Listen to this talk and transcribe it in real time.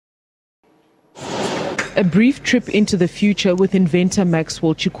A brief trip into the future with inventor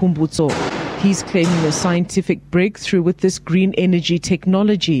Maxwell Chikumbutso. He's claiming a scientific breakthrough with this green energy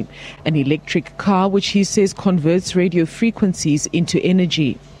technology, an electric car which he says converts radio frequencies into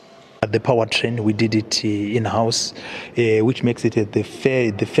energy. The powertrain, we did it in-house, which makes it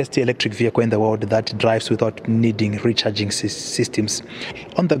the first electric vehicle in the world that drives without needing recharging systems.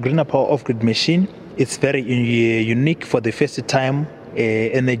 On the greener power off-grid machine, it's very unique. For the first time,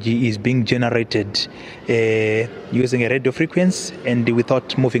 energy is being generated using a radio frequency and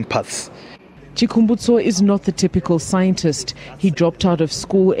without moving paths. Chikumbutso is not the typical scientist. He dropped out of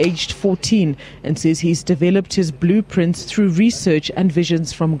school aged 14 and says he's developed his blueprints through research and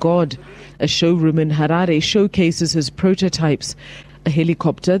visions from God. A showroom in Harare showcases his prototypes. A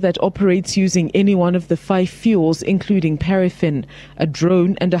helicopter that operates using any one of the 5 fuels, including paraffin, a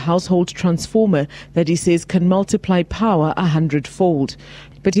drone and a household transformer that he says can multiply power 100-fold.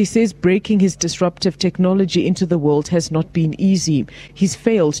 But he says breaking his disruptive technology into the world has not been easy. He's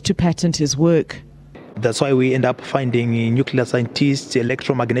failed to patent his work. That's why we end up finding nuclear scientists,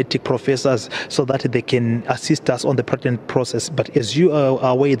 electromagnetic professors, so that they can assist us on the patent process. But as you are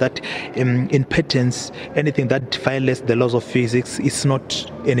aware that in patents, anything that violates the laws of physics is not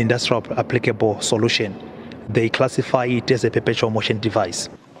an industrial applicable solution. They classify it as a perpetual motion device.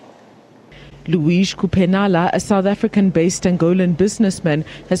 Luis Kupenala, a South African-based Angolan businessman,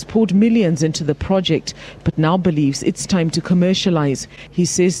 has poured millions into the project, but now believes it's time to commercialize. He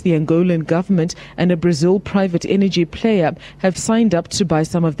says the Angolan government and a Brazil private energy player have signed up to buy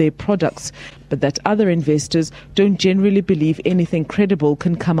some of their products, but that other investors don't generally believe anything credible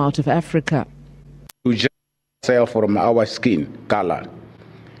can come out of Africa. We just sell from our skin color.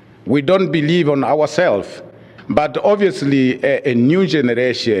 We don't believe on ourselves. But obviously, a new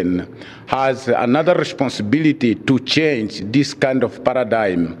generation has another responsibility to change this kind of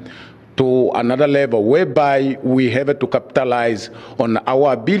paradigm to another level, whereby we have to capitalize on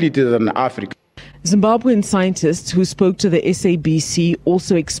our abilities in Africa. Zimbabwean scientists who spoke to the SABC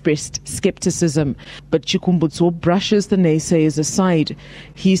also expressed skepticism, but Chikumbutso brushes the naysayers aside.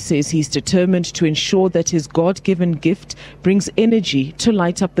 He says he's determined to ensure that his God-given gift brings energy to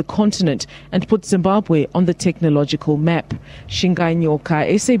light up the continent and put Zimbabwe on the technological map. Shingai Nyoka,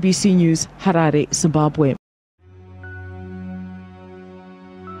 SABC News, Harare, Zimbabwe.